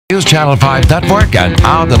News Channel 5 Network and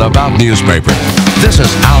Out and About newspaper. This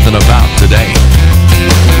is Out and About Today.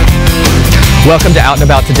 Welcome to Out and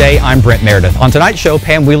About Today. I'm Brent Meredith. On tonight's show,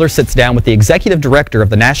 Pam Wheeler sits down with the executive director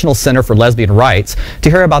of the National Center for Lesbian Rights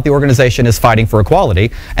to hear about the organization is fighting for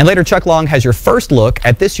equality. And later, Chuck Long has your first look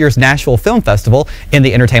at this year's Nashville Film Festival in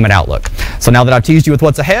the Entertainment Outlook. So now that I've teased you with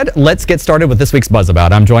what's ahead, let's get started with this week's Buzz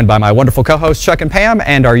About. I'm joined by my wonderful co-hosts Chuck and Pam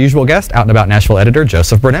and our usual guest, Out and About Nashville editor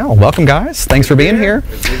Joseph Brunell. Welcome, guys. Thanks for being here.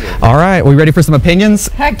 All right, we ready for some opinions?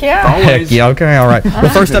 Heck yeah. Heck yeah. Okay, all right.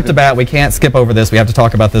 Well, first up to bat, we can't skip over this. We have to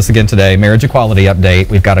talk about this again today. Marriage equality update.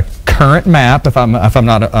 We've got a current map, if I'm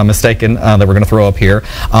not mistaken, that we're going to throw up here.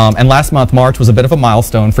 And last month, March, was a bit of a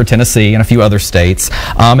milestone for Tennessee and a few other states.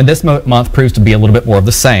 And this month proves to be a little bit more of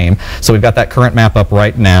the same. So we've got that current map up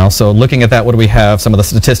right now. So looking at that, what do we have? Some of the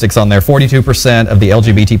statistics on there. 42% of the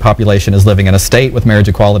LGBT population is living in a state with marriage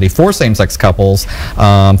equality for same-sex couples.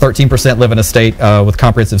 13% live in a state with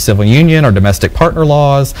comprehensive civil union or domestic partner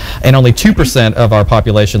laws. And only 2% of our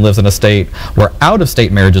population lives in a state where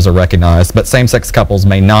out-of-state marriages are recognized, but same-sex couples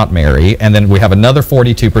may not marry. And then we have another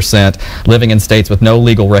 42% living in states with no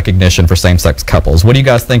legal recognition for same-sex couples. What do you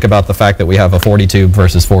guys think about the fact that we have a 42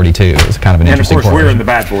 versus 42? It's kind of an interesting And of course, we're in the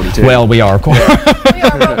bad 42. Well, we are, of course. We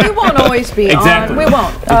are, but we won't always be Exactly. on. We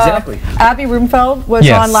won't. Exactly. Abby Rubenfeld was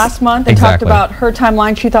Yes, on last month and exactly. talked about her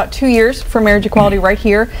timeline. She thought 2 years for marriage equality right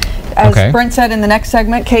here. As Okay. Brent said in the next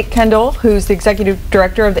segment, Kate Kendall, who's the executive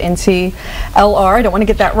director of the NCLR, I don't want to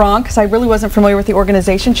get that wrong because I really wasn't familiar with the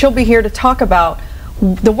organization. She'll be here to talk about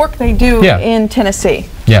the work they do in Tennessee.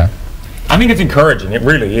 Yeah. I think it's encouraging. It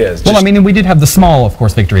really is. Well, I mean, we did have the small, of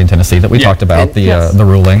course, victory in Tennessee that we talked about, And- the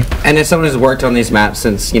ruling. And as someone who's worked on these maps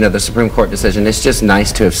since, the Supreme Court decision, it's just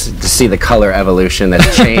nice to see the color evolution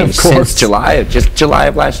that's changed since July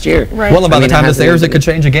of last year. Right. Well, and by the time this airs, it could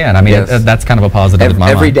change again. I mean, Yes. that's kind of a positive in my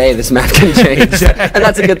mind. Every day this map can change, and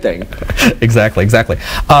that's a good thing. Exactly.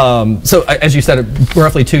 So, as you said,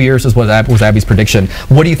 roughly 2 years was Abby's prediction.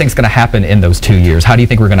 What do you think is going to happen in those 2 years? How do you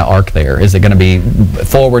think we're going to arc there? Is it going to be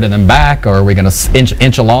forward and then back, or are we going to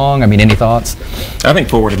inch along? I mean, any thoughts? I think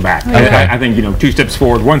forward and back. Okay. I think, 2 steps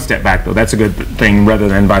forward, 1 step back, though. That's a good thing rather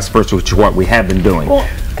than vice versa, which is what we have been doing. Well,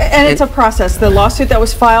 and it's a process. The lawsuit that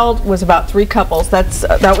was filed was about 3 couples.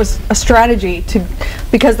 That was a strategy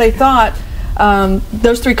because they thought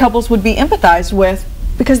those 3 couples would be empathized with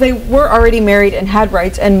because they were already married and had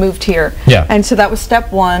rights and moved here. Yeah. And so that was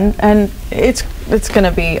step 1, and it's going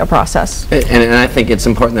to be a process. And I think it's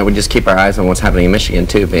important that we just keep our eyes on what's happening in Michigan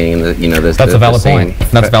too, being this. That's a valid point.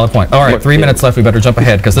 That's a valid point. All right, 3 minutes left. We better jump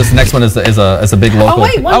ahead because this next one is a big local. Oh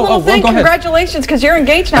wait, one little thing. Go ahead. Congratulations, because you're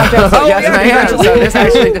engaged now, Joseph. Yes, I am. So this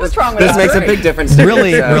actually What's wrong with this us? makes a big difference. too.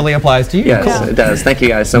 Really, So, really applies to you. Yes, Cool. it does. Thank you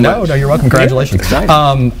guys so much. No, you're welcome. Congratulations.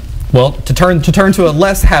 Exciting. Well, to turn to a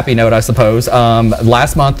less happy note, I suppose.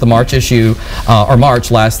 Last month, the March issue, marked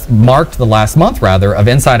the last month rather of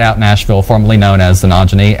Inside Out Nashville, formerly known as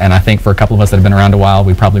Xenogeny. And I think for a couple of us that have been around a while,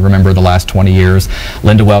 we probably remember the last 20 years.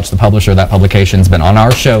 Linda Welch, the publisher of that publication, has been on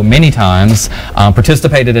our show many times,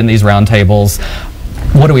 participated in these roundtables.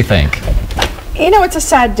 What do we think? It's a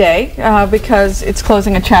sad day because it's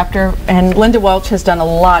closing a chapter, and Linda Welch has done a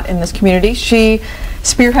lot in this community. She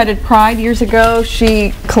spearheaded Pride years ago.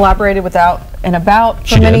 She collaborated with Out and About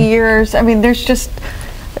for many years. I mean,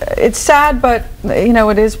 it's sad, but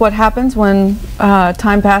it is what happens when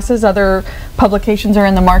time passes. Other publications are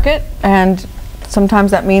in the market, and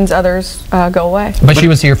sometimes that means others go away. But she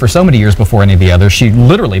was here for so many years before any of the others. She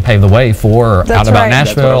literally paved the way for That's Out About right.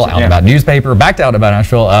 Nashville, Out About newspaper, back to Out About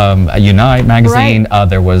Nashville, Unite magazine. Right.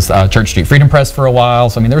 There was Church Street Freedom Press for a while.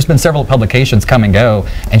 So I mean, there's been several publications come and go,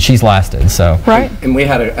 and she's lasted. So Right. And we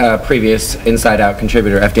had a previous Inside Out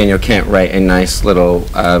contributor, F. Daniel Kent, write a nice little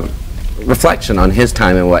reflection on his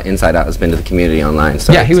time and what Inside Out has been to the community online.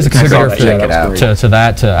 So yeah, he was a contributor to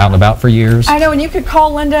Out and About for years. I know, and you could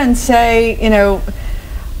call Linda and say,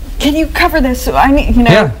 can you cover this? I mean,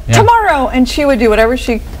 tomorrow, and she would do whatever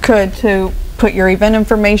she could to put your event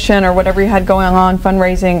information or whatever you had going on,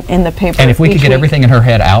 fundraising, in the paper. And if we could get everything in her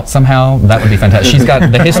head out somehow, that would be fantastic. She's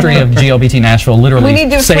got the history of GLBT Nashville literally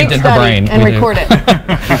saved in her brain. And record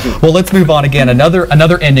it. Well, let's move on again.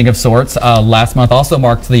 Another ending of sorts. Last month also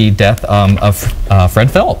marked the death of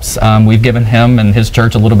Fred Phelps. We've given him and his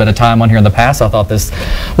church a little bit of time on here in the past. I thought this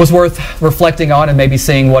was worth reflecting on and maybe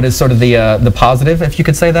seeing what is sort of the positive, if you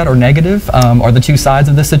could say that, or negative, or the two sides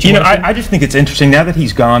of this situation. I just think it's interesting now that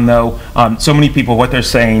he's gone, though. So many people, what they're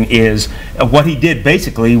saying is what he did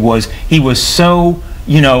basically was he was so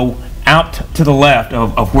out to the left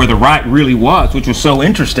of where the right really was, which was so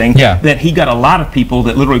interesting, that he got a lot of people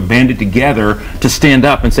that literally banded together to stand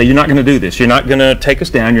up and say, you're not going to do this, you're not going to take us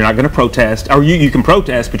down, you're not going to protest, or you can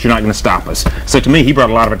protest, but you're not going to stop us. So to me, he brought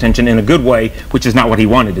a lot of attention in a good way, which is not what he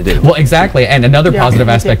wanted to do. Well, exactly, and another positive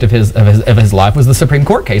aspect of his life was the Supreme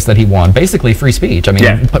Court case that he won, basically free speech. I mean,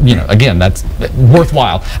 you know, again, that's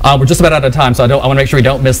worthwhile. We're just about out of time, so I want to make sure we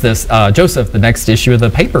don't miss this. Joseph, the next issue of the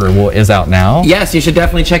paper is out now. Yes, you should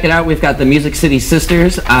definitely check it out. We've got the Music City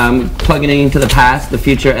Sisters, plugging into the past, the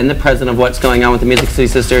future, and the present of what's going on with the Music City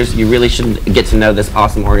Sisters. You really should get to know this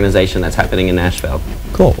awesome organization that's happening in Nashville.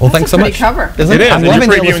 Cool. Well, thanks so much. Cover. It is. I'm And loving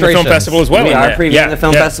you're the previewing the film festival as well. We are previewing the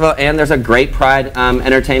film festival, and there's a great Pride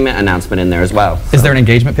entertainment announcement in there as well. Is there an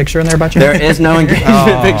engagement picture in there about you? There is no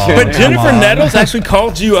engagement picture. But Jennifer Nettles actually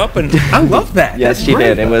called you up, and I love that. Yes, she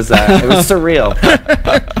did. It was surreal.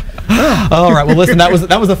 All right. Well, listen, that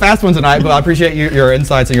was a fast one tonight, but I appreciate your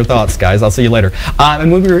insights and your thoughts, guys. I'll see you later.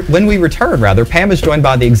 And when we return, Pam is joined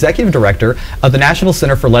by the executive director of the National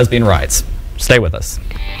Center for Lesbian Rights. Stay with us.